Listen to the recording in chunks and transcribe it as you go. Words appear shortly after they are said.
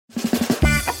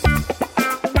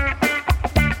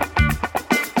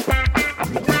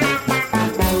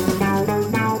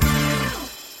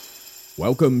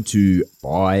Welcome to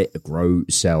Buy, Grow,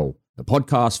 Sell, the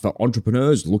podcast for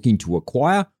entrepreneurs looking to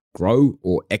acquire, grow,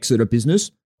 or exit a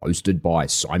business, hosted by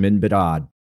Simon Bedard.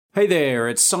 Hey there,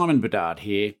 it's Simon Bedard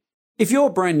here. If you're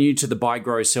brand new to the Buy,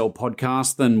 Grow, Sell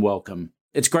podcast, then welcome.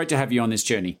 It's great to have you on this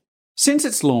journey. Since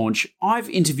its launch, I've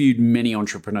interviewed many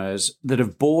entrepreneurs that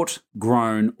have bought,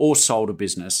 grown, or sold a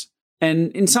business.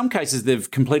 And in some cases, they've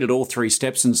completed all three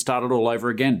steps and started all over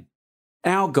again.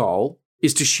 Our goal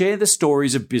is to share the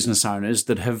stories of business owners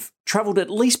that have traveled at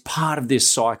least part of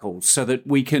this cycle so that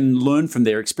we can learn from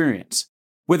their experience.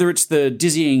 Whether it's the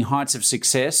dizzying heights of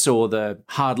success or the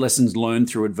hard lessons learned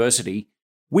through adversity,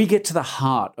 we get to the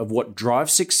heart of what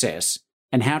drives success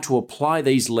and how to apply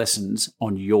these lessons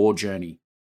on your journey.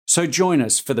 So join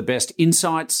us for the best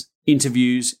insights,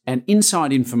 interviews, and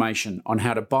inside information on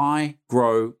how to buy,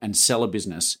 grow, and sell a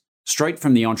business, straight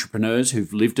from the entrepreneurs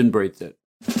who've lived and breathed it.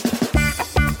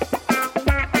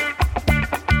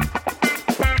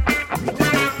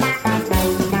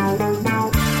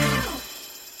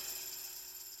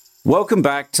 Welcome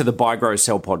back to the Buy, Grow,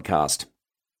 Sell podcast.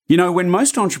 You know, when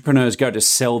most entrepreneurs go to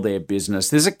sell their business,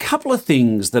 there's a couple of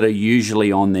things that are usually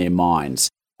on their minds.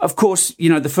 Of course, you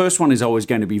know, the first one is always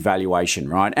going to be valuation,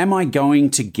 right? Am I going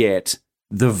to get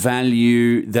the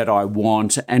value that I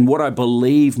want and what I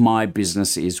believe my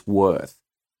business is worth?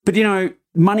 But, you know,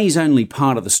 money's only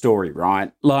part of the story,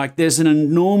 right? Like, there's an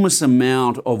enormous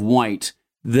amount of weight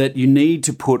that you need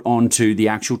to put onto the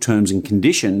actual terms and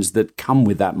conditions that come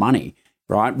with that money.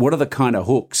 Right? What are the kind of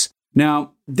hooks?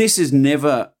 Now, this is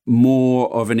never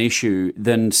more of an issue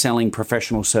than selling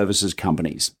professional services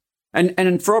companies.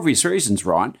 And for obvious reasons,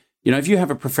 right? You know, if you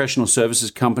have a professional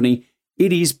services company,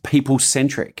 it is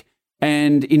people-centric.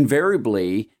 And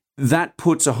invariably, that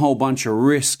puts a whole bunch of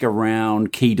risk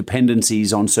around key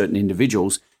dependencies on certain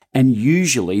individuals and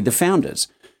usually the founders.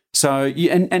 So,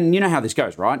 and you know how this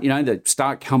goes, right? You know, they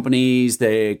start companies,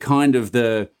 they're kind of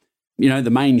the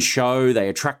main show, they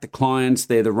attract the clients,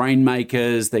 they're the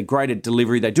rainmakers, they're great at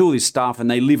delivery, they do all this stuff and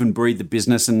they live and breathe the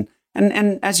business. And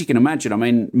as you can imagine, I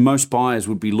mean, most buyers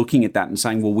would be looking at that and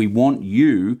saying, well, we want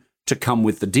you to come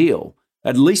with the deal,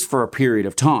 at least for a period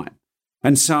of time.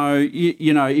 And so,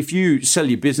 you know, if you sell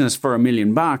your business for $1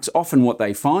 million, often what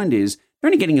they find is they're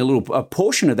only getting a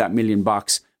portion of that $1 million,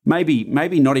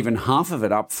 maybe not even half of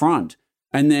it up front.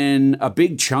 And then a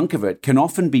big chunk of it can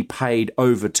often be paid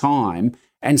over time,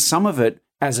 and some of it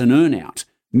as an earnout,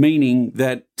 meaning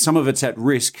that some of it's at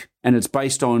risk and it's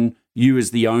based on you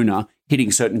as the owner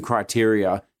hitting certain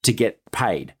criteria to get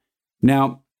paid.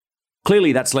 Now,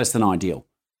 clearly that's less than ideal.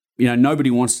 You know, nobody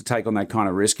wants to take on that kind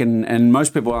of risk, and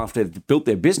most people, after they've built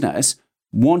their business,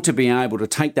 want to be able to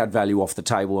take that value off the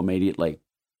table immediately.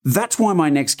 That's why my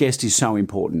next guest is so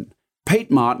important. Pete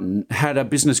Martin had a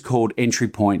business called Entry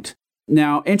Point.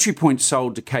 Now, Entry Point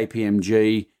sold to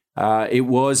KPMG. It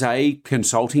was a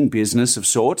consulting business of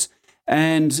sorts,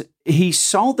 and he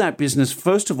sold that business,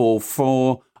 first of all,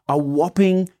 for a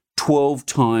whopping 12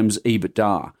 times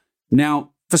EBITDA.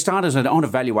 Now, for starters, on a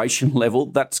valuation level,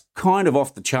 that's kind of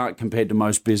off the chart compared to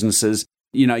most businesses.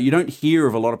 You know, you don't hear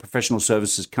of a lot of professional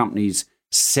services companies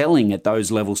selling at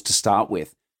those levels to start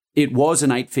with. It was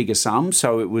an 8-figure sum,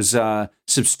 so it was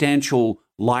substantial,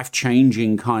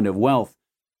 life-changing kind of wealth.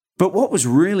 But what was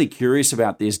really curious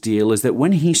about this deal is that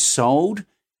when he sold,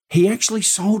 he actually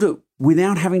sold it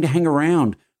without having to hang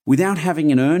around, without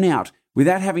having an earnout,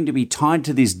 without having to be tied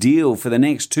to this deal for the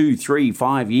next 2, 3,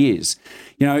 5 years.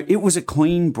 You know, it was a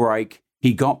clean break.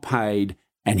 He got paid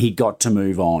and he got to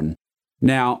move on.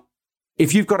 Now,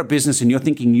 if you've got a business and you're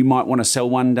thinking you might want to sell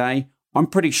one day, I'm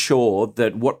pretty sure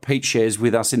that what Pete shares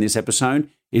with us in this episode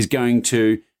is going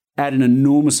to add an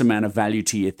enormous amount of value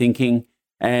to your thinking.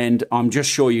 And I'm just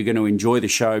sure you're going to enjoy the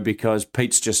show because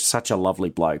Pete's just such a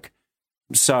lovely bloke.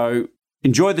 So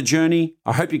enjoy the journey.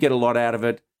 I hope you get a lot out of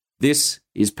it. This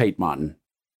is Pete Martin.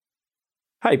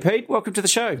 Hey, Pete, welcome to the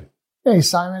show. Hey,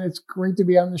 Simon. It's great to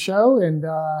be on the show. And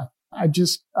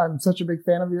I'm such a big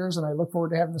fan of yours, and I look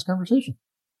forward to having this conversation.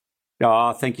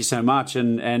 Oh, thank you so much.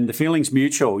 And the feeling's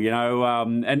mutual, you know,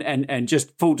 and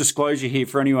just full disclosure here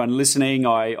for anyone listening,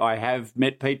 I have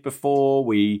met Pete before.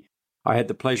 I had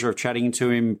the pleasure of chatting to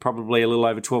him probably a little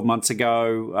over 12 months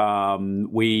ago.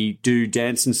 We do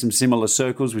dance in some similar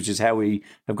circles, which is how we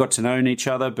have got to know each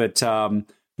other. But no,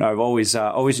 I've always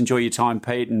enjoy your time,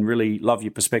 Pete, and really love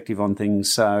your perspective on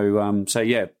things. So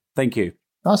yeah, thank you.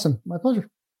 Awesome. My pleasure.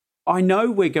 I know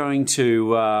we're going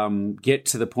to get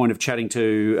to the point of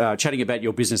chatting about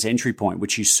your business Entry Point,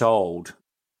 which you sold,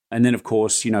 and then, of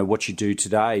course, you know, what you do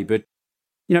today. But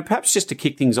you know, perhaps just to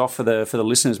kick things off for the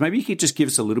listeners, maybe you could just give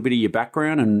us a little bit of your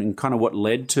background and kind of what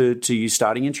led to you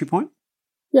starting Entry Point.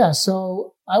 Yeah,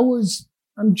 so I was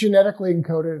I'm genetically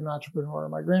encoded an entrepreneur.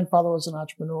 My grandfather was an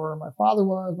entrepreneur. My father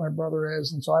was, my brother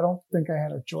is. And so I don't think I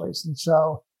had a choice. And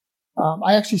so,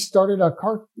 I actually started a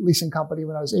car leasing company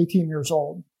when I was 18 years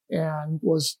old and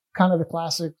was kind of the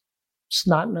classic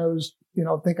snot-nosed,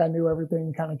 think I knew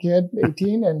everything kind of kid,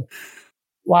 18. And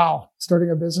wow, starting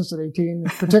a business at 18,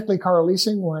 particularly car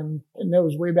leasing and that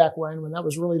was way back when that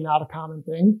was really not a common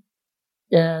thing.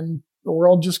 And the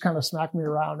world just kind of smacked me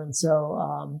around. And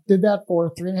so, did that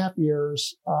for 3.5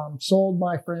 years, sold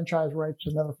my franchise rights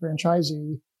to another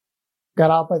franchisee, got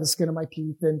out by the skin of my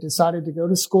teeth and decided to go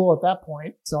to school at that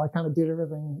point. So I kind of did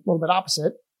everything a little bit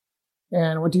opposite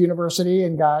and went to university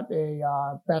and got a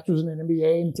bachelor's and an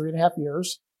MBA in 3.5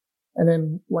 years, and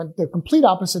then went the complete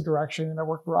opposite direction. And I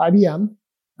worked for IBM,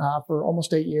 for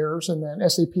almost 8 years, and then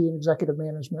SAP in executive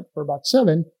management for about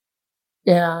 7.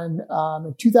 And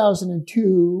in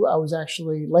 2002, I was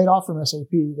actually laid off from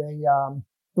SAP. The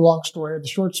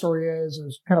short story is it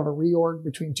was kind of a reorg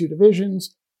between two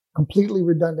divisions, completely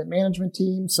redundant management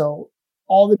team. So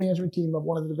all the management team of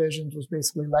one of the divisions was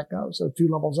basically let go. So 2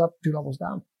 levels up, 2 levels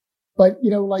down. But,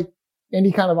 like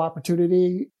any kind of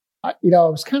opportunity, I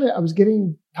was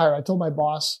getting tired. I told my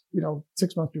boss,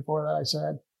 6 months before that, I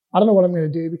said, I don't know what I'm going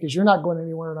to do because you're not going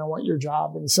anywhere and I want your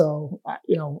job. And so,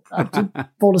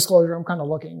 full disclosure, I'm kind of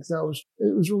looking. So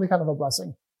it was really kind of a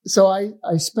blessing. So I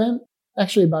spent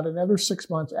actually about another 6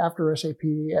 months after SAP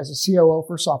as a COO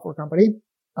for a software company.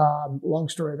 Long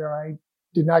story there. I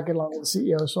did not get along with the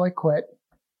CEO, so I quit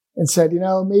and said,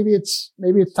 maybe it's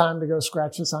time to go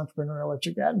scratch this entrepreneurial itch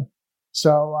again.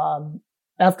 So,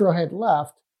 after I had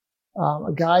left,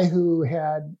 a guy who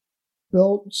had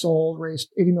built, sold, raised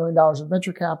 $80 million in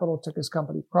venture capital, took his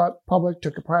company public,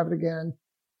 took it private again,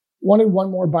 wanted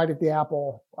one more bite at the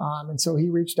apple. And so he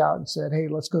reached out and said, hey,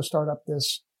 let's go start up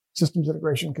this systems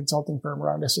integration consulting firm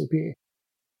around SAP.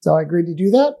 So I agreed to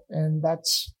do that. And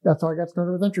that's how I got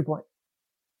started with Entry Point.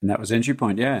 And that was Entry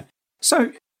Point, yeah.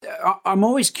 So I'm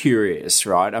always curious,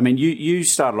 right? I mean, you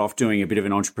started off doing a bit of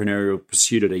an entrepreneurial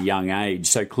pursuit at a young age.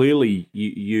 So clearly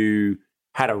you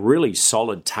had a really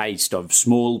solid taste of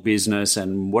small business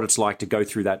and what it's like to go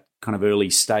through that kind of early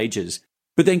stages.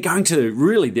 But then going to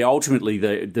really ultimately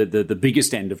the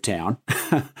biggest end of town,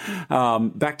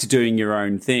 back to doing your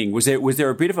own thing. Was there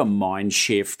a bit of a mind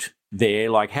shift there?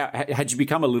 Like, how had you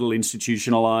become a little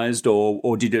institutionalized,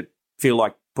 or did it feel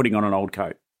like putting on an old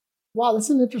coat? Wow, that's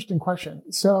an interesting question.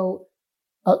 So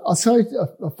I'll tell you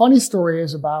a funny story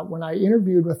is about when I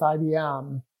interviewed with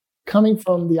IBM, coming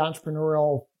from the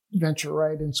entrepreneurial venture,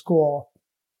 right, in school.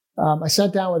 I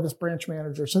sat down with this branch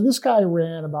manager. So this guy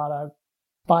ran about a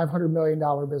 $500 million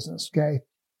business. Okay.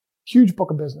 Huge book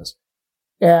of business.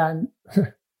 And,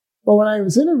 but when I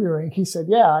was interviewing, he said,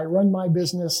 yeah, I run my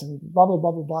business and blah, blah,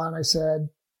 blah, blah, blah. And I said,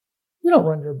 you don't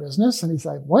run your business. And he's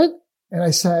like, what? And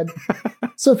I said,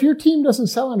 so if your team doesn't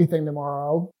sell anything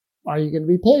tomorrow, are you going to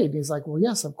be paid? And he's like, well,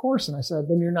 yes, of course. And I said,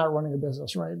 then you're not running a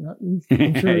business, right? And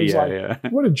I'm sure he's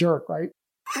what a jerk, right?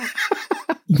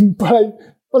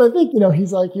 But I think,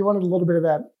 he's like, he wanted a little bit of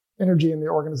that energy in the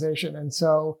organization. And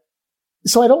so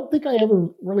I don't think I ever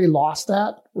really lost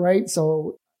that, right?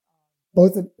 So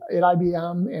both at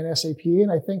IBM and SAP.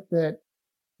 And I think that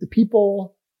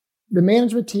the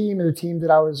management team and the team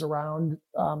that I was around,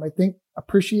 I think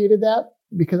appreciated that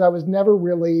because I was never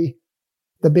really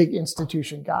the big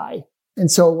institution guy.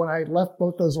 And so when I left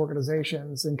both those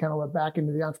organizations and kind of went back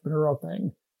into the entrepreneurial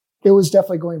thing, it was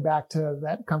definitely going back to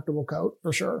that comfortable coat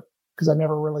for sure, because I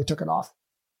never really took it off.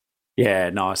 Yeah,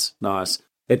 nice.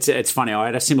 It's funny. I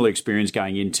had a similar experience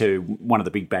going into one of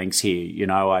the big banks here.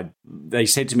 They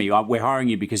said to me, we're hiring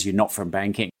you because you're not from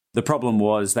banking. The problem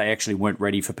was they actually weren't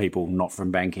ready for people not from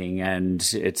banking. And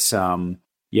it's,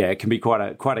 it can be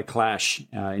quite a clash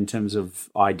in terms of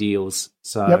ideals.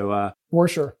 So, yep, for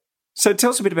sure. So tell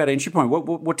us a bit about Entry Point.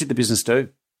 What did the business do?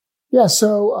 Yeah,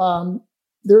 so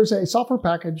there's a software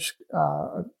package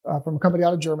from a company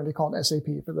out of Germany called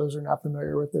SAP, for those who are not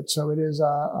familiar with it. So it is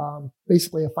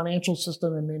basically a financial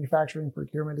system and manufacturing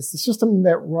procurement. It's the system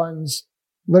that runs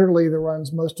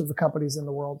most of the companies in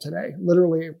the world today,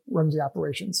 literally runs the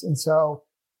operations. And so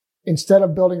instead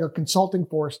of building a consulting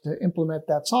force to implement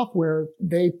that software,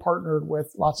 they partnered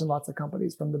with lots and lots of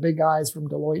companies, from the big guys, from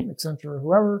Deloitte and Accenture or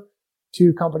whoever,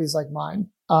 to companies like mine.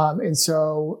 And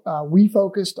so we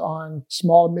focused on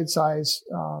small and mid-size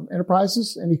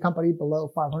enterprises, any company below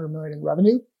 500 million in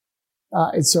revenue.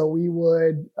 And so we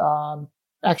would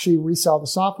actually resell the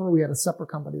software. We had a separate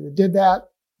company that did that.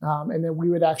 And then we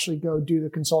would actually go do the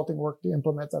consulting work to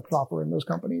implement that software in those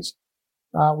companies.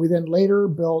 We then later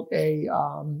built a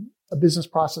business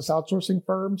process outsourcing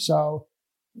firm. So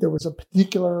there was a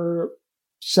particular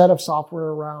set of software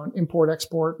around import,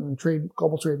 export, and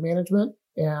global trade management.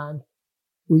 And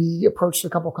we approached a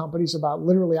couple companies about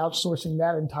literally outsourcing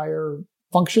that entire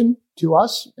function to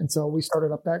us. And so we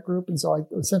started up that group. And so I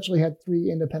essentially had 3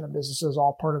 independent businesses,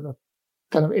 all part of the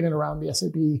kind of in and around the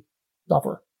SAP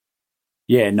software.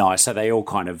 Yeah, nice. So they all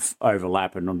kind of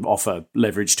overlap and offer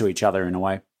leverage to each other in a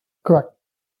way. Correct.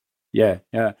 Yeah.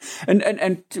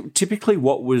 And typically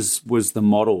what was the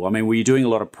model? I mean, were you doing a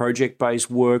lot of project-based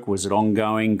work? Was it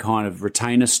ongoing kind of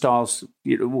retainer styles?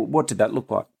 What did that look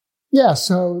like? Yeah,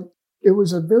 so it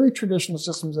was a very traditional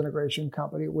systems integration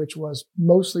company, which was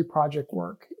mostly project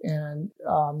work. And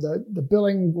the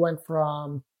billing went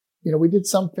from, we did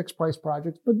some fixed price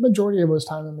projects, but majority of it was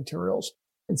time and materials.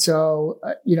 And so,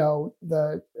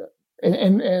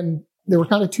 and there were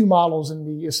kind of 2 models in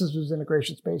the systems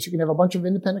integration space. You can have a bunch of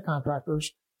independent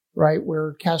contractors, right,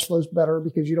 where cash flow is better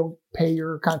because you don't pay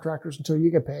your contractors until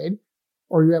you get paid.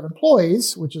 Or you have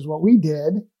employees, which is what we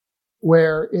did,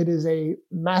 where it is a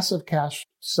massive cash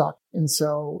suck. And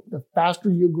so the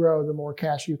faster you grow, the more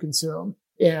cash you consume.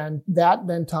 And that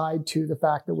then tied to the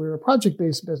fact that we were a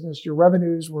project-based business. Your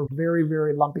revenues were very,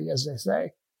 very lumpy, as they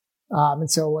say.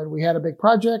 And so when we had a big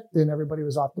project, then everybody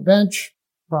was off the bench.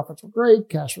 Profits were great.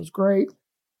 Cash was great.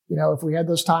 If we had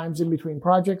those times in between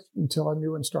projects until a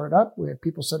new one started up, we had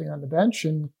people sitting on the bench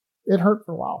and it hurt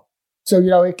for a while. So,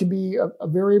 it can be a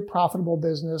very profitable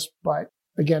business, but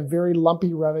again, very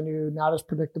lumpy revenue, not as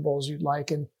predictable as you'd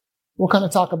like. And we'll kind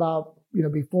of talk about,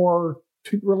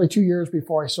 really 2 years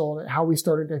before I sold it, how we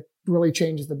started to really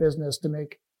change the business to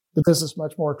make the business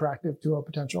much more attractive to a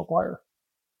potential acquirer.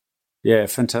 Yeah,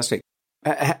 fantastic.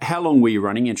 How long were you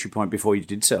running Entry Point before you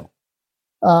did sell?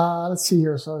 Let's see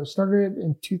here. So I started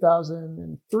in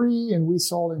 2003 and we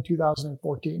sold in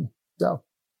 2014. So.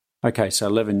 Okay, so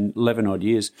 11 odd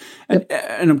years. And,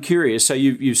 and I'm curious, so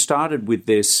you've started with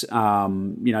this,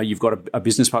 you've got a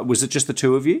business partner. Was it just the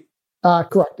 2 of you?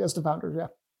 Correct, as the founders, yeah.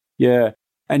 Yeah.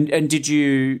 And did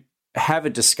you have a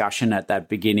discussion at that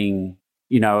beginning,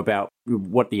 about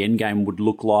what the end game would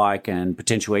look like and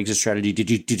potential exit strategy?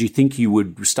 Did you think you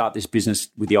would start this business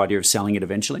with the idea of selling it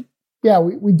eventually? Yeah,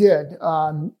 we did.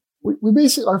 We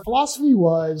basically, our philosophy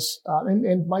was,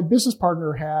 and my business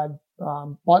partner had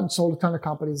bought and sold a ton of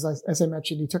companies. As I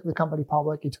mentioned, he took the company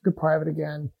public, he took it private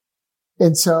again.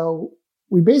 And so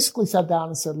we basically sat down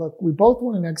and said, look, we both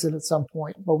want an exit at some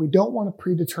point, but we don't want to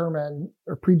predetermine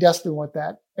or predestine what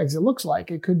that exit looks like.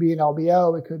 It could be an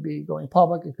LBO, it could be going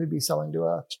public, it could be selling to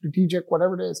a strategic,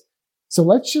 whatever it is. So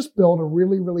let's just build a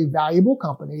really, really valuable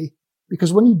company,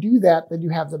 because when you do that, then you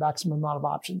have the maximum amount of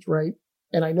options, right?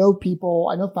 And I know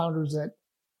founders that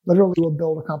literally will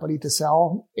build a company to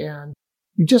sell, and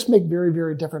you just make very,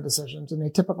 very different decisions, and they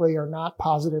typically are not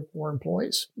positive for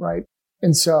employees, right?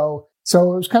 And so it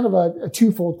was kind of a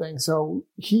twofold thing. So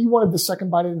he wanted the second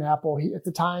bite at an apple. At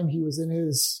the time, he was in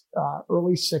his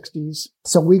early 60s.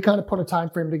 So we kind of put a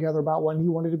time frame together about when he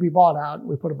wanted to be bought out.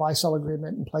 We put a buy-sell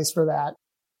agreement in place for that.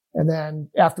 And then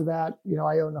after that,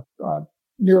 I own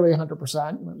nearly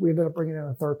 100%. We ended up bringing in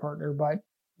a third partner, but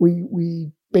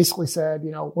we basically said,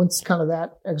 once kind of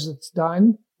that exit's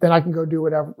done, then I can go do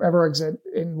whatever exit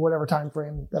in whatever time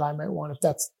frame that I might want.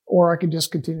 Or I can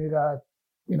just continue to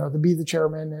be the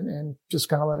chairman and just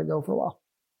kind of let it go for a while.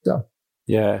 So.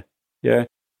 Yeah.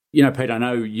 Pete, I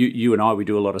know you and I, we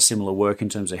do a lot of similar work in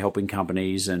terms of helping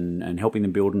companies and helping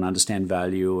them build and understand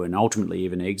value and ultimately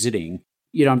even exiting.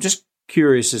 I'm just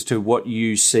curious as to what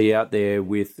you see out there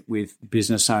with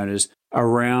business owners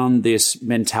around this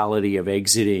mentality of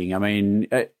exiting. I mean,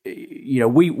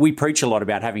 we preach a lot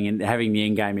about having the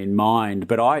end game in mind,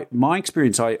 but my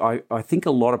experience, I think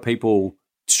a lot of people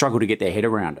struggle to get their head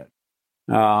around it.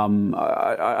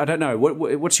 I don't know.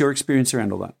 What's your experience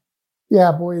around all that?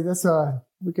 Yeah, boy,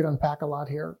 we could unpack a lot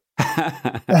here.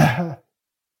 I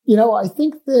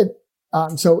think that,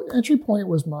 so Entry Point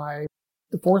was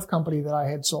the 4th company that I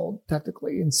had sold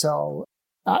technically. And so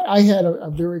I had a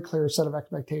very clear set of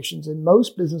expectations, and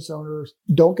most business owners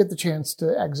don't get the chance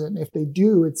to exit. And if they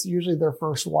do, it's usually their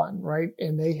first one, right?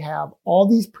 And they have all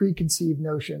these preconceived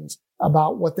notions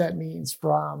about what that means,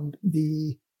 from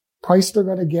the price they're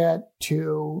going to get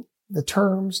to the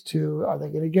terms to, are they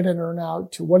going to get an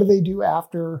earnout, to what do they do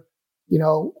after,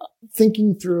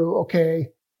 thinking through, okay,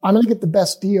 I'm going to get the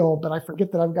best deal, but I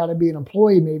forget that I've got to be an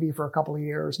employee maybe for a couple of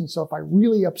years. And so if I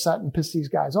really upset and piss these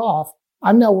guys off,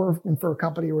 I'm now working for a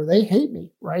company where they hate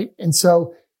me, right? And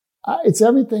so it's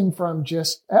everything from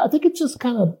I think it's just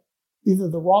kind of either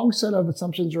the wrong set of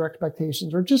assumptions or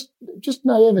expectations, or just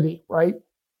naivety, right?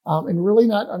 And really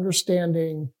not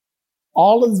understanding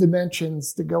all of the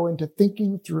dimensions that go into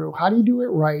thinking through how do you do it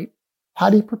right, how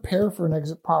do you prepare for an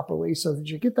exit properly so that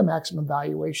you get the maximum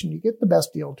valuation, you get the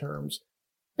best deal terms,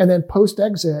 and then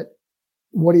post-exit,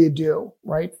 what do you do,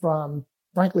 right? From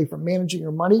managing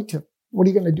your money to what are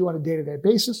you going to do on a day-to-day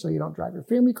basis so you don't drive your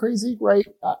family crazy, right?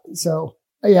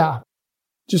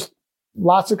 Just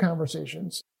lots of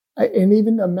conversations. And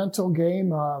even a mental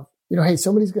game of, hey,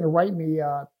 somebody's going to write me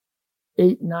a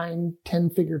 8, 9,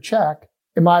 10-figure check.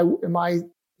 Do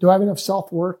I have enough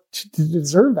self-worth to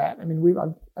deserve that? I mean,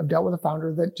 I've dealt with a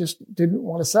founder that just didn't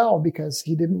want to sell because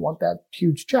he didn't want that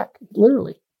huge check.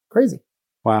 Literally crazy.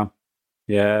 Wow.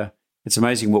 Yeah. It's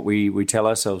amazing what we tell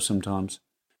ourselves sometimes.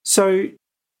 So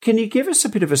can you give us a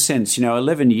bit of a sense,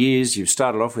 11 years, you've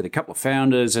started off with a couple of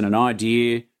founders and an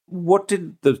idea. What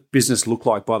did the business look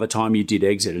like by the time you did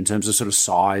exit in terms of sort of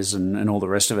size and all the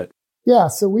rest of it? Yeah.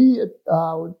 So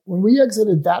when we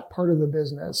exited that part of the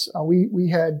business, we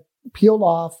had peeled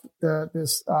off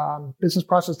this business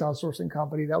process outsourcing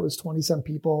company that was 20-some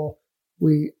people.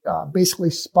 We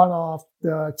basically spun off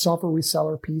the software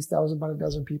reseller piece. That was about a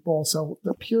dozen people. So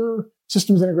the pure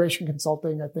systems integration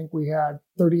consulting, I think we had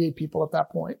 38 people at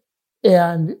that point.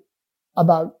 And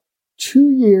about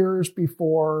 2 years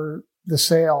before the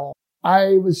sale,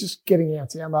 I was just getting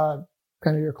antsy. I'm a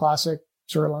kind of your classic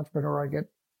serial entrepreneur. I get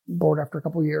bored after a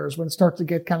couple of years. When it starts to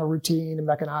get kind of routine and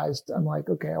mechanized, I'm like,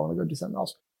 okay, I want to go do something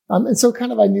else. And so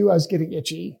kind of I knew I was getting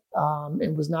itchy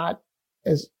and was not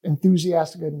as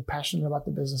enthusiastic and passionate about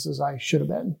the business as I should have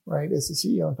been, right, as the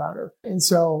CEO and founder. And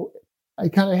so I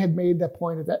kind of had made that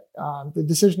point the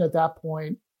decision at that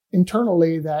point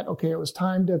internally that, okay, it was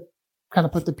time to kind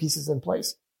of put the pieces in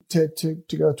place to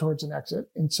go towards an exit.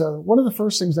 And so one of the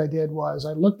first things I did was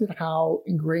I looked at how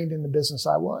ingrained in the business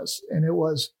I was, and it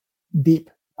was deep.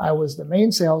 I was the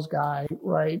main sales guy,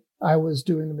 right? I was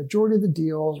doing the majority of the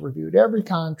deals, reviewed every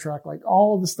contract, like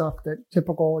all of the stuff that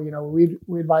typical,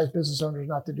 we advise business owners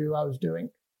not to do, I was doing.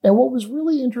 And what was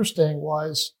really interesting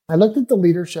was I looked at the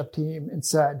leadership team and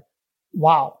said,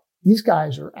 wow, these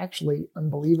guys are actually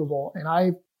unbelievable.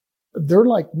 And they're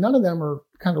like, none of them are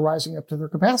kind of rising up to their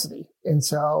capacity. And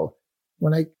so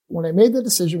when I made the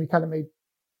decision, we kind of made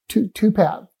two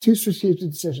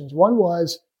strategic decisions. One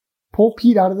was pull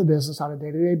Pete out of the business on a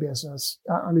day-to-day basis.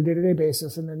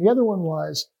 And then the other one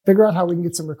was figure out how we can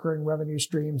get some recurring revenue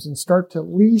streams and start to at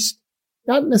least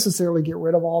not necessarily get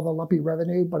rid of all the lumpy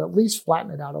revenue, but at least flatten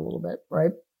it out a little bit,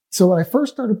 right? So when I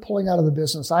first started pulling out of the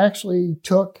business, I actually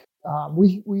took,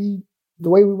 the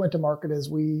way we went to market is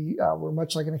we were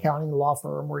much like an accounting law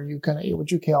firm where you kind of eat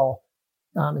what you kill.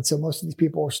 And so most of these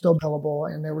people were still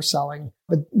billable and they were selling,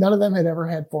 but none of them had ever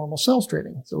had formal sales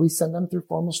training. So we sent them through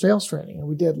formal sales training, and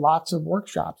we did lots of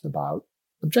workshops about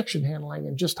objection handling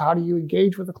and just how do you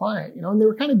engage with the client, and they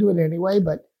were kind of doing it anyway,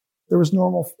 but there was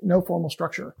no formal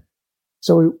structure.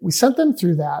 So we sent them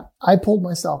through that. I pulled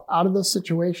myself out of those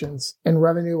situations and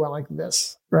revenue went like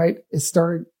this, right? It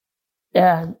started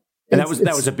and that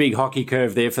was a big hockey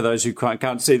curve there for those who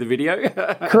can't see the video.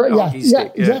 Correct. Yeah,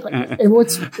 exactly. And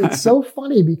it's so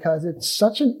funny because it's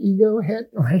such an ego hit,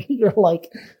 right? You're like,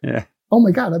 oh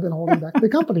my God, I've been holding back the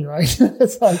company, right?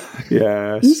 It's like,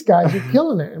 these guys are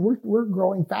killing it. And we're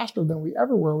growing faster than we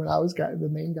ever were when I was the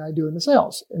main guy doing the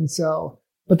sales. And so,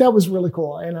 but that was really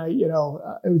cool. And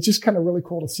it was just kind of really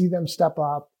cool to see them step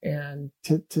up and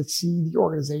to see the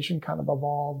organization kind of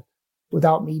evolve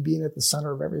without me being at the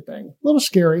center of everything. A little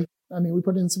scary. I mean, we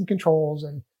put in some controls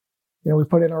and, we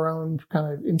put in our own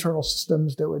kind of internal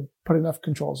systems that would put enough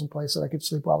controls in place that I could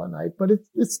sleep well at night. But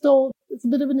it's a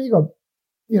bit of an ego,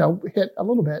 hit a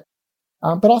little bit.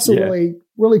 But also really,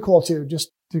 really cool too,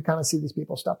 just to kind of see these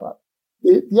people step up.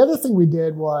 The other thing we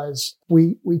did was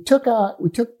we took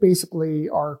basically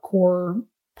our core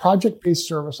project-based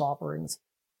service offerings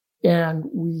and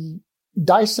we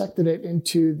dissected it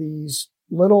into these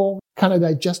little kind of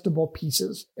digestible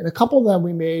pieces. And a couple of them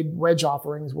we made wedge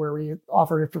offerings where we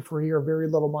offered it for free or very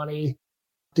little money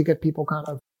to get people kind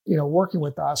of, working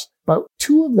with us. But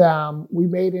 2 of them we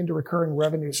made into recurring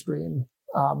revenue stream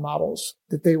models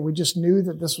that we just knew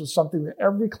that this was something that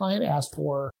every client asked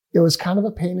for. It was kind of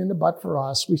a pain in the butt for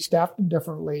us. We staffed it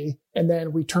differently. And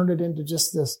then we turned it into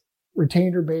just this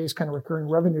retainer-based kind of recurring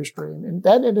revenue stream. And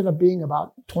that ended up being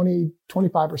about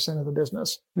 25% of the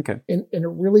business. Okay. And it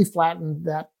really flattened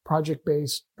that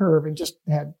project-based curve and just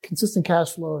had consistent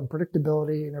cash flow and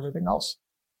predictability and everything else.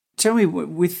 Tell me,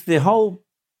 with the whole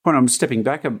point, I'm stepping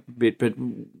back a bit, but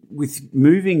with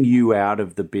moving you out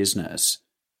of the business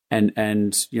and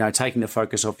taking the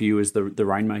focus off you as the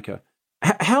rainmaker,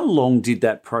 how long did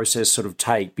that process sort of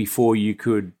take before you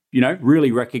could,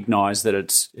 really recognize that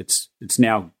it's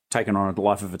now taken on a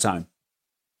life of its own?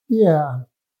 Yeah.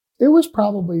 It was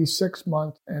probably 6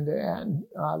 months end to end.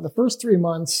 The first 3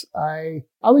 months, I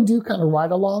would do kind of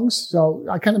ride-alongs. So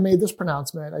I kind of made this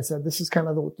pronouncement. I said, this is kind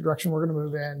of the direction we're going to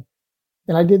move in.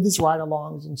 And I did these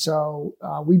ride-alongs. And so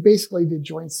we basically did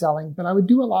joint selling, but I would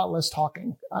do a lot less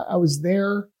talking. I was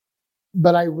there,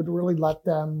 but I would really let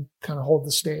them kind of hold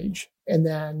the stage. And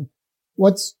then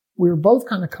we were both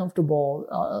kind of comfortable,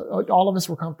 all of us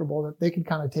were comfortable that they could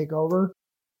kind of take over.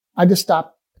 I just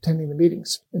stopped attending the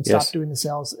meetings and stopped doing the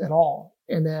sales at all.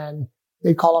 And then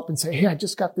they'd call up and say, hey, I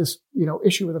just got this,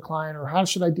 issue with a client, or how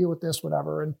should I deal with this,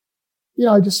 whatever. And,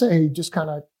 I just say, hey, just kind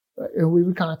of, we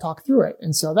would kind of talk through it.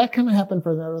 And so that kind of happened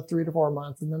for another 3 to 4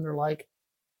 months. And then they're like,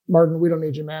 Martin, we don't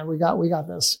need you, man. We got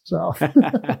this. So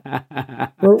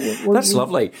that's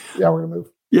lovely. Yeah, we're going to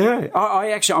move. Yeah,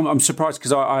 I'm surprised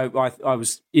because I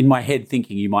was in my head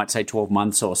thinking you might say 12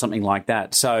 months or something like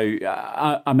that. So,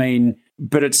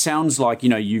 but it sounds like,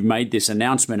 you've made this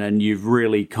announcement and you've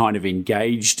really kind of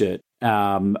engaged it.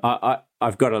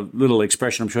 I've got a little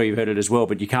expression, I'm sure you've heard it as well,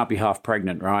 but you can't be half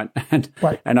pregnant, right?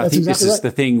 And I think this is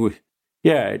the thing with,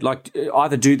 like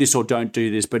either do this or don't do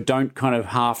this, but don't kind of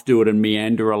half do it and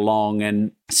meander along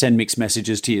and send mixed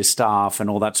messages to your staff and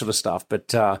all that sort of stuff.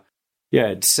 But,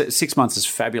 6 months is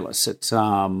fabulous. It's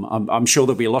I'm sure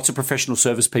there'll be lots of professional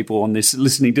service people on this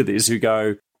listening to this who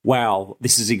go, "Wow,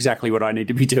 this is exactly what I need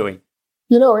to be doing."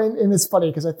 And it's funny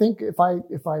because I think if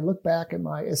I look back at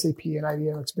my SAP and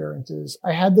IBM experiences,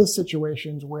 I had those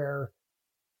situations where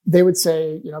they would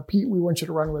say, Pete, we want you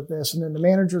to run with this, and then the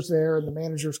manager's there, and the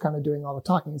manager's kind of doing all the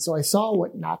talking. So I saw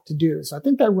what not to do. So I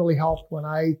think that really helped when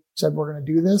I said we're going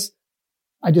to do this.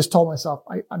 I just told myself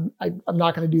I'm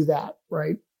not going to do that,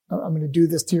 right? I'm going to do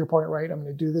this to your point, right? I'm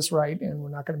going to do this right, and we're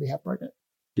not going to be half pregnant.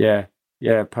 Yeah,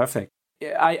 perfect.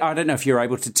 I don't know if you're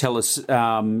able to tell us,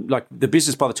 like the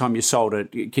business by the time you sold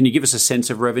it, can you give us a sense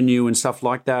of revenue and stuff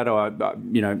like that? Or,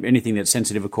 anything that's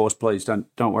sensitive, of course, please don't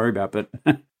worry about, but.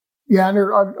 Yeah, under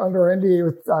NDA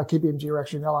with KPMG, we're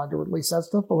actually not allowed to release that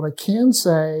stuff. But what I can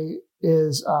say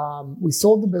is we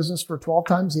sold the business for 12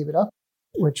 times EBITDA,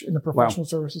 which in the professional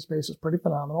services space is pretty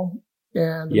phenomenal.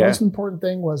 And the most important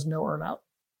thing was no earnout.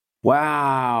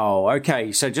 Wow.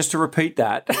 Okay. So just to repeat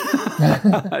that,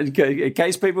 in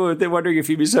case people they're wondering if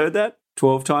you misheard that,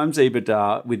 12 times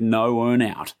EBITDA with no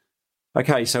earnout.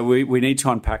 Okay. So we need to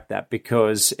unpack that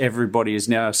because everybody is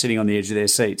now sitting on the edge of their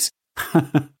seats.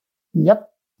 Yep.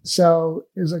 So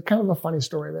there's a kind of a funny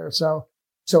story there. So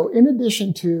in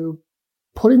addition to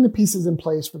putting the pieces in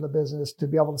place for the business to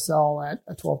be able to sell at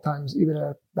a 12 times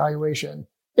EBITDA valuation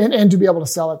and to be able to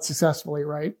sell it successfully,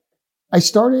 right? I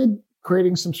started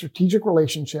creating some strategic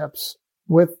relationships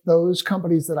with those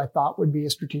companies that I thought would be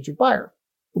a strategic buyer.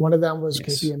 One of them was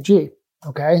KPMG.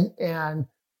 Okay. And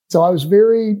so I was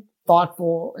very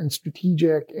thoughtful and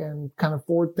strategic and kind of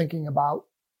forward thinking about,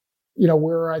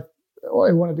 where I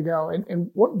wanted to go.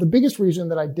 And what the biggest reason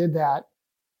that I did that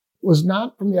was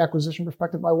not from the acquisition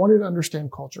perspective. I wanted to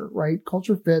understand culture, right?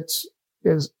 Culture fits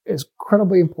is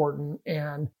incredibly important.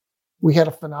 And we had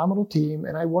a phenomenal team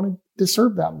and I wanted to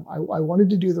serve them. I wanted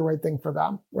to do the right thing for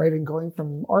them, right? And going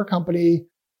from our company,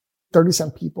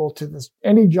 30-some people to this,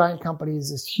 any giant company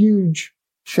is this huge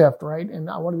shift, right? And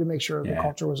I wanted to make sure the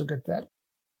culture was a good fit.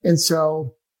 And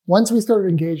so once we started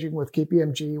engaging with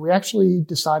KPMG, we actually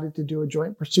decided to do a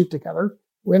joint pursuit together.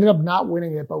 We ended up not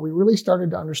winning it, but we really started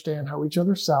to understand how each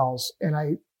other sells.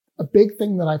 And a big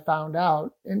thing that I found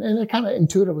out, and I kind of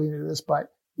intuitively knew this, but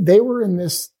they were in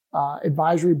this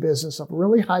advisory business of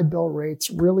really high bill rates,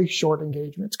 really short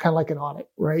engagements, kind of like an audit,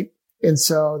 right? And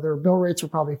so their bill rates were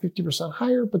probably 50%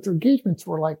 higher, but their engagements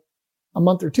were like a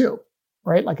month or two,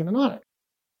 right? Like in an audit.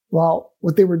 Well,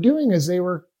 what they were doing is they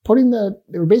were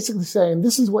basically saying,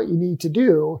 this is what you need to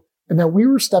do. And then we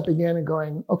were stepping in and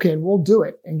going, okay, and we'll do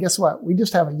it. And guess what? We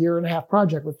just have a 1.5-year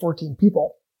project with 14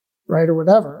 people, right? Or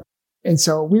whatever. And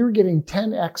so we were getting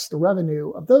 10x the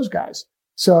revenue of those guys.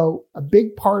 So a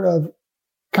big part of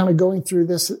kind of going through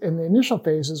this in the initial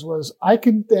phases was I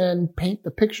could then paint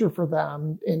the picture for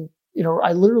them. And,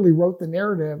 I literally wrote the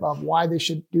narrative of why they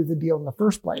should do the deal in the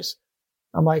first place.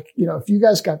 I'm like, if you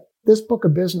guys got this book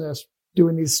of business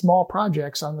doing these small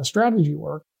projects on the strategy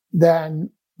work, then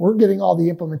we're getting all the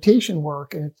implementation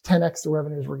work and it's 10x the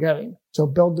revenues we're getting. So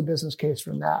build the business case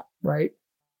from that, right?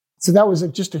 So that was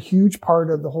just a huge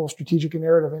part of the whole strategic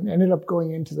narrative and ended up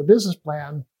going into the business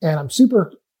plan. And I'm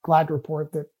super glad to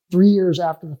report that 3 years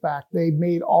after the fact, they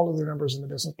made all of their numbers in the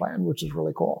business plan, which is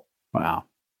really cool. Wow.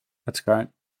 That's great.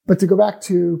 But to go back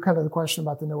to kind of the question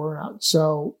about the no earnout.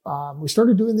 So we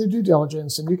started doing the due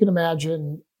diligence, and you can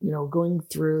imagine, going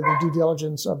through the due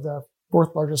diligence of the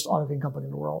 4th largest auditing company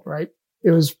in the world, right?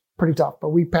 It was pretty tough, but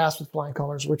we passed with flying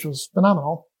colors, which was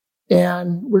phenomenal.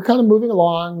 And we're kind of moving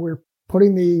along. We're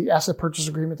putting the asset purchase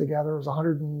agreement together. It was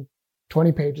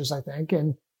 120 pages, I think.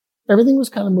 And everything was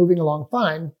kind of moving along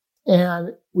fine.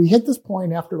 And we hit this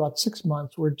point after about 6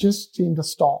 months where it just seemed to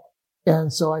stall.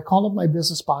 And so I called up my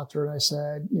business sponsor and I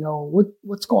said,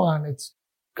 what's going on? It's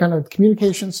kind of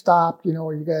communication stopped.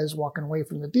 Are you guys walking away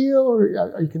from the deal, or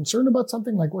are you concerned about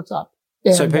something? Like, what's up?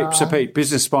 And, so Pete,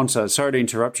 business sponsor, sorry to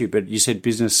interrupt you, but you said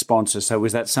business sponsor. So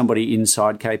was that somebody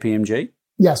inside KPMG?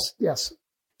 Yes.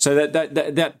 So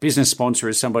that business sponsor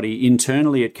is somebody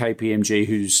internally at KPMG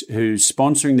who's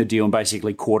sponsoring the deal and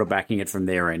basically quarterbacking it from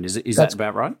their end. Is that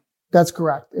about right? That's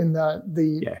correct. And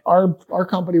our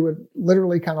company would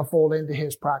literally kind of fold into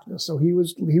his practice. So he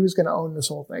was going to own this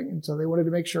whole thing. And so they wanted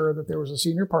to make sure that there was a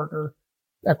senior partner,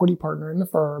 equity partner in the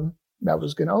firm that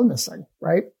was going to own this thing,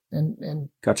 right? And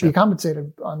Gotcha. be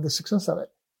compensated on the success of it.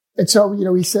 And so,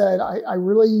 he said,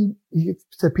 he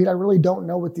said, Pete, I really don't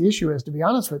know what the issue is, to be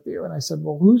honest with you. And I said,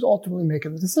 well, who's ultimately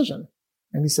making the decision?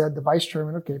 And he said, the vice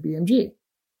chairman of KPMG.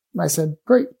 And I said,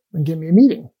 great, then give me a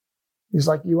meeting. He's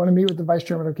like, you want to meet with the vice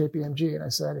chairman of KPMG? And I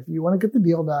said, if you want to get the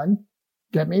deal done,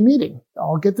 get me a meeting.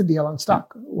 I'll get the deal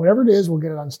unstuck. Whatever it is, we'll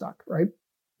get it unstuck, right?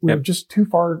 We're just too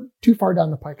far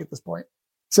down the pike at this point.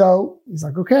 So he's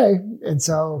like, okay. And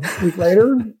so a week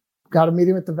later, got a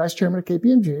meeting with the vice chairman of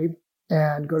KPMG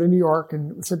and go to New York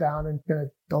and sit down and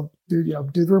do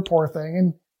the rapport thing.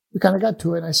 And we kind of got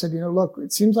to it. And I said, look,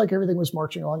 it seems like everything was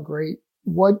marching on great.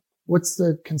 What's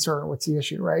the concern? What's the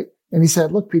issue, right? And he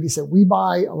said, look, Pete, he said, we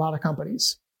buy a lot of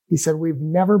companies. He said, we've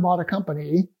never bought a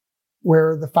company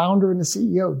where the founder and the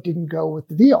CEO didn't go with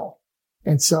the deal.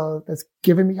 And so that's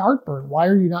giving me heartburn. Why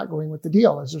are you not going with the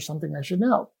deal? Is there something I should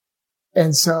know?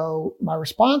 And so my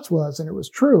response was, and it was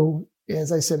true,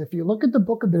 is I said, if you look at the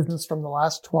book of business from the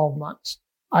last 12 months,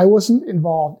 I wasn't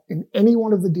involved in any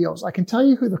one of the deals. I can tell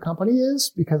you who the company is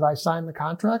because I signed the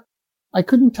contract. I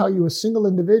couldn't tell you a single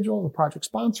individual, the project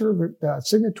sponsor, the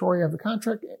signatory of the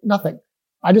contract, nothing.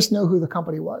 I just know who the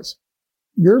company was.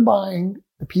 You're buying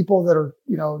the people that are,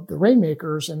 the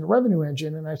rainmakers and the revenue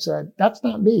engine. And I said, that's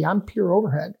not me. I'm pure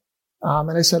overhead.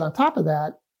 And I said, on top of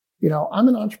that, I'm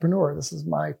an entrepreneur. This is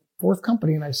my 4th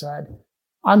company. And I said,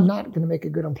 I'm not going to make a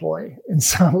good employee. And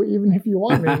so even if you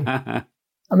want me, I'm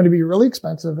going to be really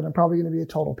expensive and I'm probably going to be a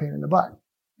total pain in the butt.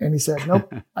 And he said,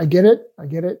 nope, I get it.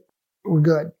 We're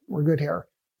good here.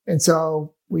 And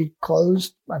so we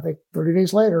closed, I think 30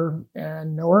 days later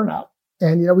and no earnout.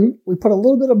 And, we put a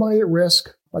little bit of money at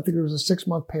risk. I think there was a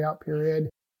 6-month payout period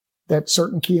that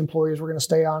certain key employees were going to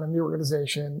stay on in the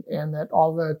organization and that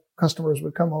all the customers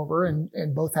would come over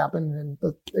and both happened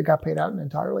and it got paid out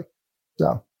entirely.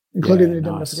 So including the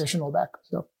indemnification rollback.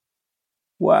 So.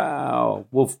 Wow.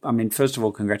 Well, first of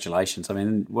all, congratulations.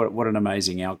 What an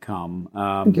amazing outcome.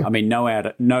 Thank you. No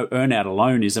earnout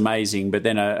alone is amazing, but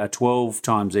then a 12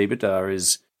 times EBITDA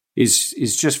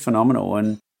is just phenomenal.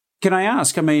 And can I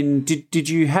ask, did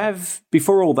you have,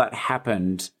 before all that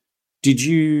happened, did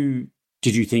you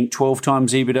think 12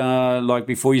 times EBITDA, like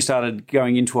before you started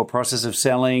going into a process of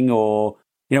selling, or,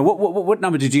 what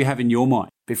number did you have in your mind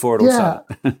before it all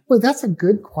started? Well, that's a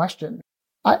good question.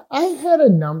 I had a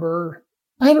number.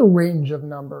 I had a range of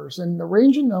numbers, and the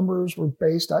range of numbers were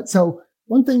based on, so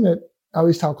one thing that I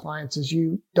always tell clients is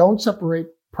you don't separate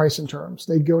price and terms.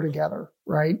 They go together,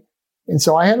 right? And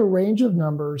so I had a range of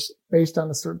numbers based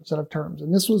on a certain set of terms,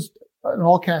 and this was an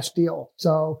all cash deal.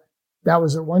 So that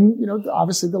was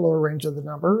obviously the lower range of the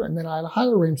number. And then I had a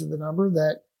higher range of the number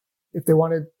that if they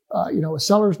wanted, a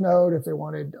seller's note, if they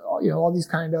wanted, all these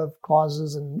kind of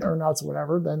clauses and earnouts,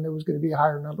 whatever, then it was going to be a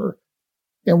higher number.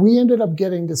 And we ended up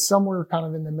getting to somewhere kind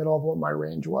of in the middle of what my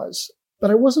range was,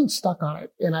 but I wasn't stuck on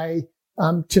it.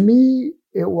 And to me,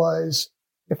 it was,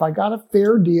 if I got a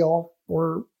fair deal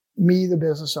for me, the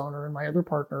business owner, and my other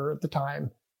partner at the time,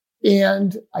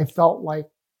 and I felt like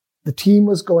the team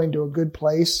was going to a good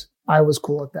place, I was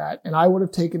cool with that. And I would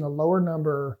have taken a lower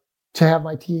number to have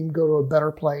my team go to a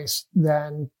better place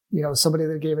than, somebody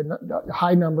that gave a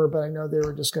high number, but I know they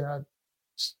were just going to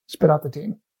spit out the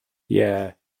team.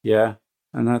 Yeah. Yeah.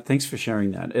 And thanks for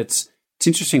sharing that. It's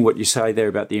interesting what you say there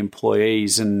about the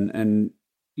employees, and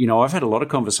I've had a lot of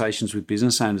conversations with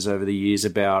business owners over the years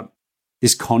about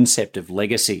this concept of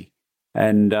legacy,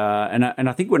 and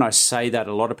I think when I say that,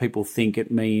 a lot of people think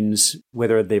it means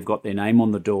whether they've got their name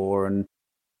on the door, and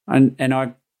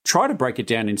I try to break it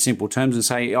down in simple terms and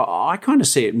say I kind of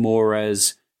see it more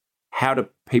as how do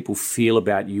people feel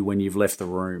about you when you've left the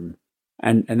room.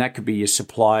 And that could be your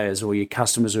suppliers or your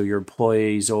customers or your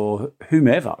employees or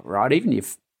whomever, right? Even your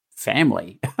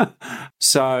family.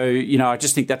 So, I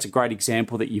just think that's a great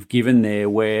example that you've given there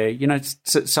where,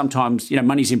 sometimes,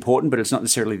 money's important, but it's not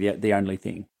necessarily the only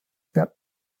thing. Yep.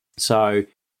 So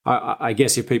I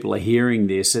guess if people are hearing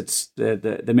this, it's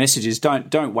the message is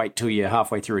don't wait till you're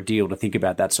halfway through a deal to think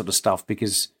about that sort of stuff,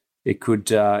 because it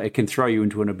can throw you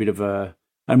into a bit of an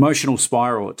emotional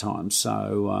spiral at times.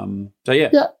 So yeah.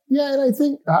 And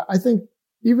I think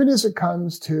even as it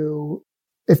comes to,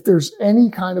 if there's any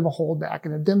kind of a holdback,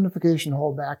 an indemnification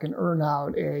holdback, an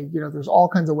earnout, there's all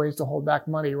kinds of ways to hold back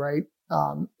money, right?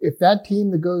 If that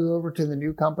team that goes over to the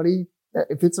new company,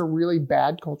 if it's a really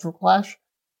bad cultural clash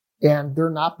and they're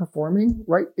not performing,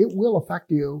 right, it will affect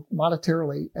you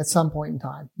monetarily at some point in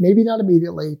time. Maybe not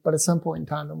immediately, but at some point in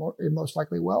time, it most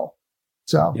likely will.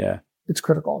 So yeah, it's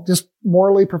critical, just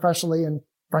morally, professionally, and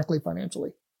frankly, financially.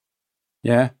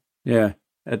 Yeah.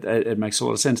 It makes a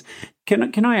lot of sense.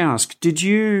 Can I ask, did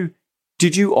you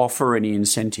offer any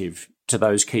incentive to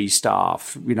those key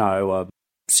staff, a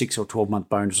 6 or 12 month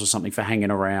bonus or something for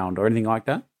hanging around or anything like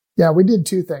that? Yeah, we did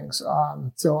two things.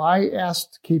 So I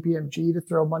asked KPMG to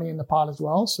throw money in the pot as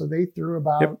well. So they threw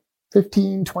about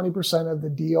 15-20% of the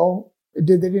deal.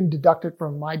 They didn't deduct it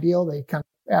from my deal. They kind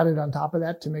of added on top of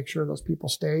that to make sure those people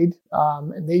stayed.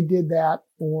 And they did that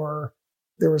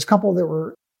there was a couple that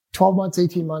were 12 months,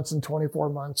 18 months, and 24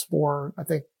 months for, I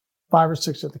think, 5 or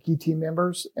 6 of the key team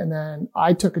members. And then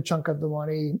I took a chunk of the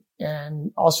money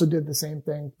and also did the same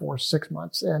thing for 6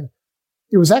 months. And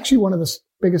it was actually one of the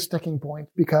biggest sticking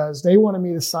points, because they wanted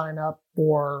me to sign up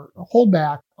for a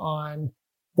holdback I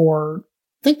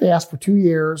think they asked for 2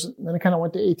 years, and then it kind of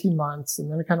went to 18 months, and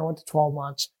then it kind of went to 12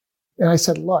 months. And I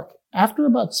said, look, after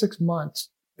about 6 months,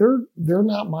 they're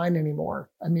not mine anymore.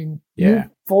 I mean, you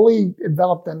fully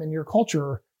enveloped them in your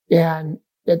culture. And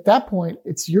at that point,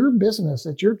 it's your business.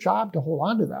 It's your job to hold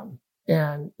on to them.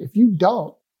 And if you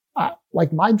don't,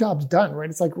 my job's done, right?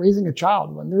 It's like raising a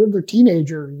child. When they're a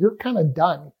teenager, you're kind of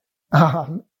done.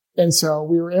 And so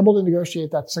we were able to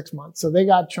negotiate that 6 months. So they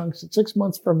got chunks at 6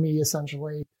 months from me,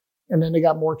 essentially. And then they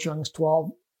got more chunks,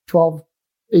 12,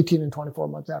 18, and 24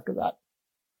 months after that.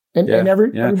 And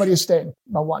everybody has stayed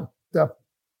by one. So.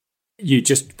 You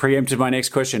just preempted my next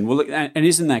question. Well, look, and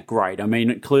isn't that great? I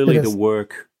mean, clearly the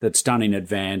work that's done in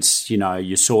advance,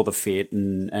 you saw the fit,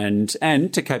 and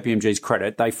to KPMG's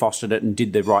credit, they fostered it and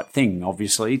did the right thing,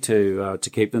 obviously, to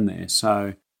keep them there.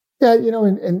 So yeah,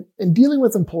 and dealing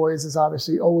with employees is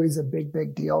obviously always a big,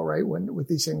 big deal, right? With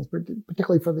these things,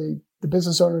 particularly for the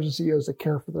business owners and CEOs that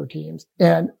care for their teams.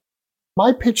 And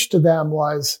my pitch to them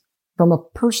was, from a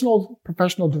personal,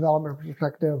 professional development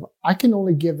perspective, I can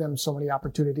only give them so many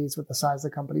opportunities with the size of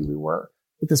the company we were.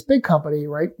 With this big company,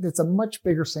 right, it's a much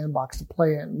bigger sandbox to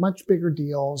play in, much bigger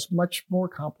deals, much more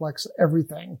complex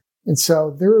everything. And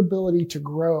so their ability to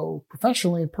grow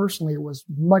professionally and personally was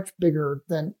much bigger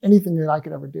than anything that I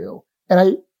could ever do.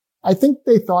 And I think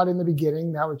they thought in the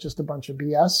beginning that was just a bunch of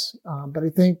BS. But I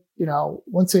think,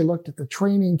 once they looked at the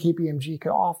training KPMG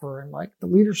could offer and like the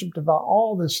leadership development,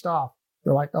 all this stuff,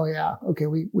 they're like, oh yeah, okay,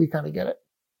 we kind of get it.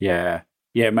 Yeah,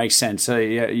 it makes sense. So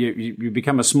you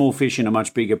become a small fish in a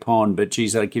much bigger pond, but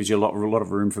geez, that gives you a lot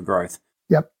of room for growth.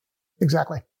 Yep,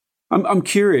 exactly. I'm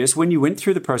curious, when you went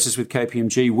through the process with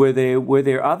KPMG, were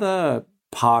there other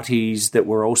parties that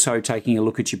were also taking a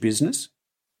look at your business?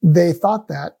 They thought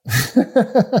that.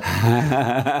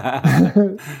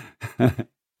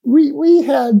 We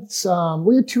had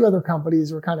 2 other companies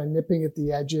who were kind of nipping at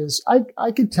the edges.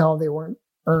 I could tell they weren't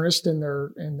earnest in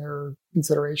their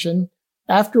consideration.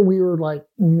 After we were like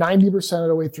 90% of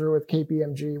the way through with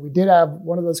KPMG, we did have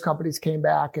one of those companies came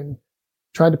back and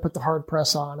tried to put the hard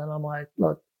press on. And I'm like,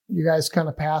 look, you guys kind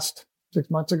of passed 6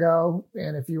 months ago.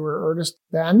 And if you were earnest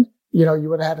then, you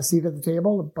would have had a seat at the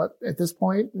table. But at this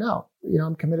point, no,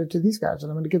 I'm committed to these guys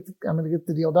and I'm going to get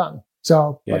the deal done.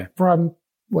 So but from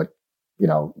what,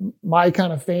 my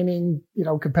kind of feigning,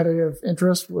 competitive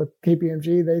interest with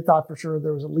KPMG, they thought for sure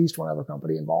there was at least one other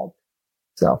company involved.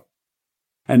 So.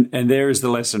 And there is the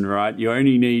lesson, right? You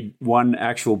only need one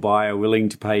actual buyer willing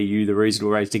to pay you the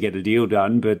reasonable rates to get a deal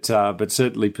done, but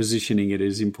certainly positioning it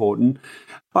is important.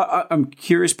 I'm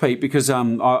curious, Pete, because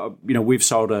we've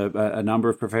sold a number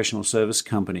of professional service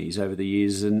companies over the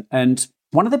years, and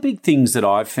one of the big things that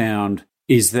I've found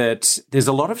is that there's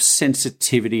a lot of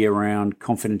sensitivity around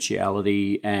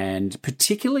confidentiality, and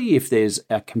particularly if there's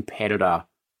a competitor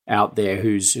out there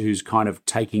who's kind of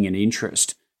taking an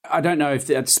interest. I don't know if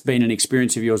that's been an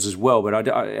experience of yours as well, but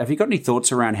have you got any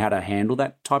thoughts around how to handle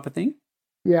that type of thing?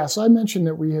 Yeah, so I mentioned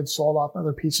that we had sold off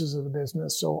other pieces of the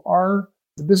business. So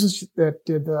the business that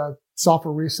did the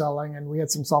software reselling, and we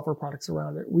had some software products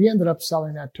around it, we ended up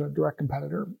selling that to a direct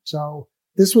competitor. So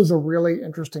this was a really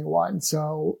interesting one.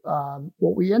 So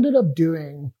what we ended up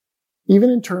doing even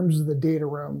in terms of the data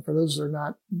room, for those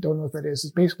that don't know what that is,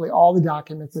 it's basically all the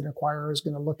documents that an acquirer is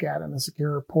going to look at in a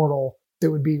secure portal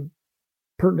that would be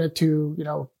pertinent to,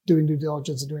 doing due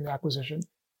diligence and doing the acquisition.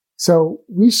 So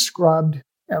we scrubbed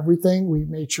everything. We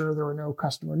made sure there were no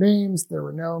customer names. There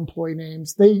were no employee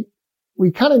names.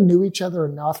 We kind of knew each other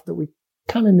enough that we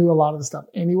kind of knew a lot of the stuff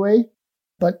anyway,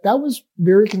 but that was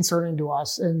very concerning to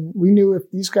us. And we knew if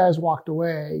these guys walked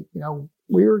away,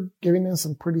 we were giving them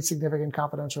some pretty significant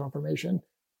confidential information.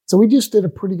 So we just did a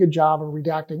pretty good job of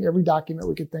redacting every document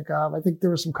we could think of. I think there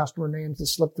were some customer names that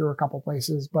slipped through a couple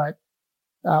places, but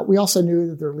we also knew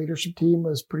that their leadership team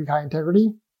was pretty high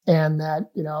integrity and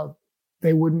that,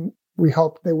 we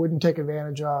hoped they wouldn't take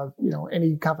advantage of,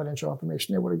 any confidential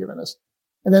information they would have given us.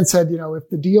 And then said, if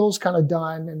the deal's kind of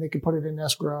done and they could put it in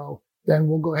escrow, then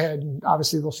we'll go ahead and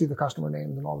obviously they'll see the customer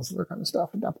names and all this other kind of stuff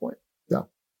at that point. So.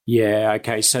 Yeah.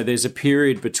 Okay. So there's a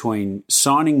period between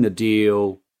signing the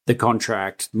deal, the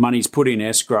contract, money's put in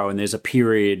escrow, and there's a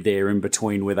period there in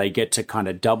between where they get to kind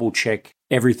of double check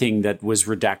everything that was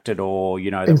redacted or,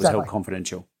 that was held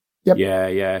confidential. Yep.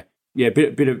 Yeah. Yeah.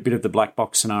 Bit of the black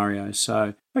box scenario.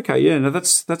 So, okay. Yeah. No,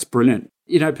 that's brilliant.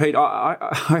 Pete,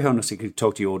 I honestly could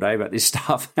talk to you all day about this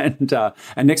stuff. And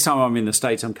next time I'm in the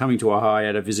States, I'm coming to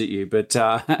Ohio to visit you. But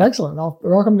excellent.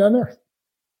 I'll come down there.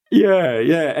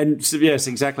 Yeah. And so, yes,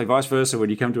 exactly. Vice versa when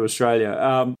you come to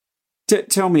Australia.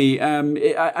 Tell me,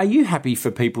 are you happy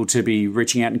for people to be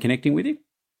reaching out and connecting with you?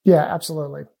 Yeah,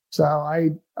 absolutely. So I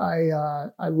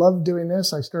love doing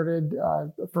this. I started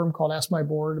a firm called Ask My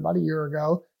Board about a year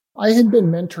ago. I had been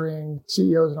mentoring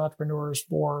CEOs and entrepreneurs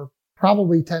for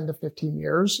probably 10 to 15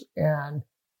 years and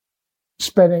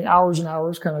spending hours and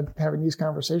hours kind of having these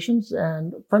conversations.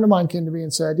 And a friend of mine came to me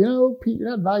and said, Pete, you're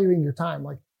not valuing your time.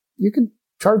 Like you can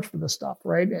charge for this stuff,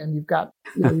 right? And you've got,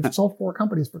 you've sold 4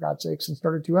 companies for God's sakes and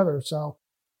started 2 others. So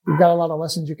you've got a lot of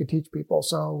lessons you could teach people.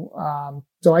 So,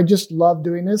 so I just love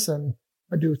doing this and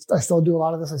I still do a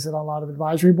lot of this. I sit on a lot of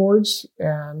advisory boards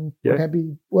and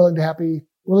willing to happy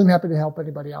to help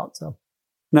anybody out. So.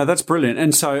 No, that's brilliant.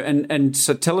 And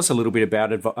so tell us a little bit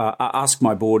about it. Ask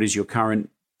My Board is your current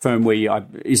firm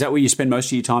is that where you spend most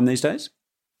of your time these days?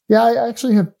 Yeah, I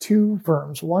actually have 2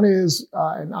 firms. One is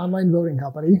an online voting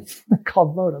company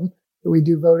called Votem. We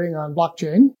do voting on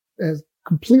blockchain. It has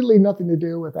completely nothing to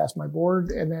do with Ask My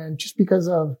Board. And then just because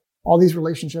of all these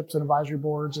relationships and advisory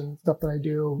boards and stuff that I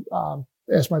do,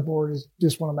 Ask My Board is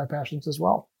just one of my passions as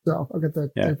well. So I've got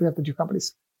the 2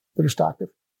 companies that are stocked.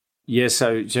 Yeah,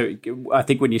 so I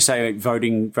think when you say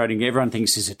voting, everyone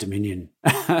thinks is it Dominion,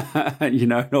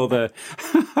 and all the,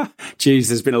 geez,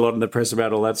 there's been a lot in the press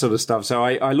about all that sort of stuff. So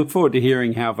I look forward to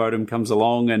hearing how Votem comes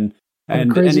along and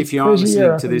if you are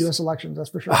listening to this, US elections, that's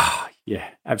for sure. Yeah,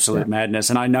 absolute madness.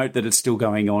 And I note that it's still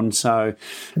going on. So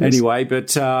anyway,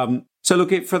 but so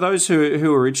look, for those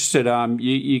who are interested,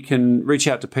 you can reach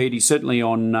out to Pete. He's certainly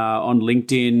on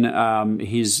LinkedIn.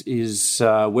 His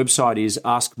website is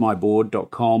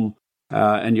askmyboard.com,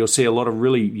 and you'll see a lot of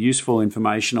really useful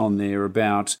information on there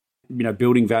about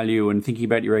building value and thinking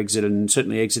about your exit, and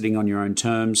certainly exiting on your own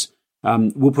terms.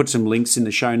 We'll put some links in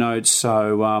the show notes.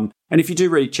 So, and if you do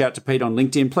reach out to Pete on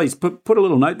LinkedIn, please put a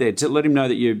little note there to let him know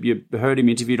that you heard him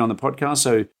interviewed on the podcast.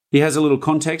 So he has a little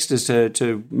context as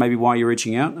to maybe why you're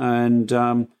reaching out. And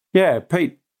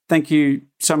Pete, thank you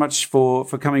so much for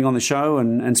coming on the show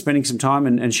and spending some time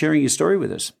and sharing your story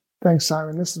with us. Thanks,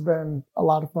 Simon. This has been a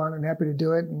lot of fun and happy to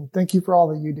do it. And thank you for all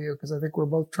that you do, because I think we're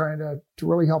both trying to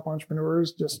really help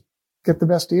entrepreneurs just get the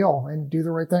best deal and do the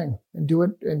right thing and do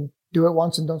it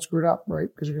once and don't screw it up, right?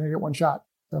 Because you're going to get one shot.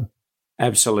 So.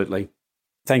 Absolutely.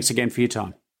 Thanks again for your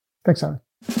time. Thanks, Simon.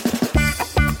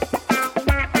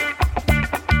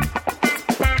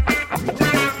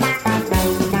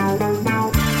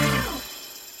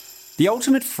 The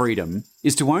ultimate freedom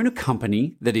is to own a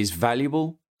company that is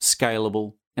valuable,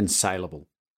 scalable, and saleable.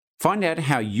 Find out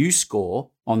how you score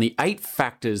on the 8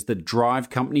 factors that drive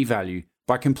company value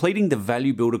by completing the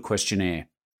Value Builder questionnaire.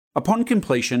 Upon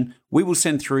completion, we will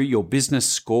send through your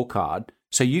business scorecard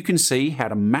so you can see how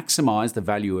to maximize the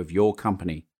value of your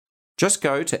company. Just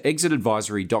go to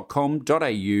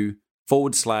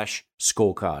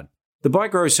exitadvisory.com.au/scorecard. The Buy,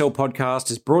 Grow, Sell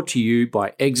podcast is brought to you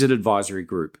by Exit Advisory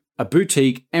Group, a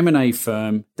boutique M&A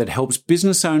firm that helps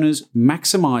business owners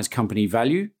maximize company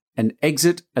value and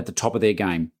exit at the top of their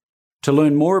game. To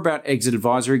learn more about Exit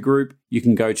Advisory Group, you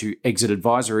can go to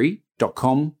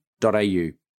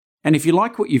exitadvisory.com.au. And if you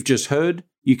like what you've just heard,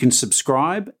 you can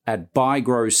subscribe at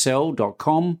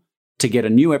buygrowsell.com to get a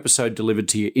new episode delivered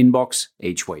to your inbox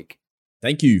each week.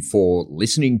 Thank you for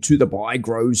listening to the Buy,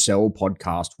 Grow, Sell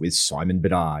podcast with Simon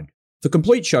Bedard. For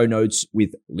complete show notes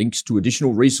with links to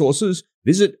additional resources,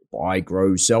 visit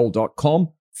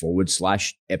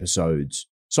buygrowsell.com/episodes.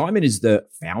 Simon is the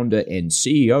founder and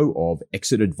CEO of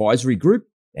Exit Advisory Group,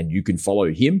 and you can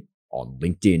follow him on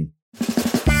LinkedIn.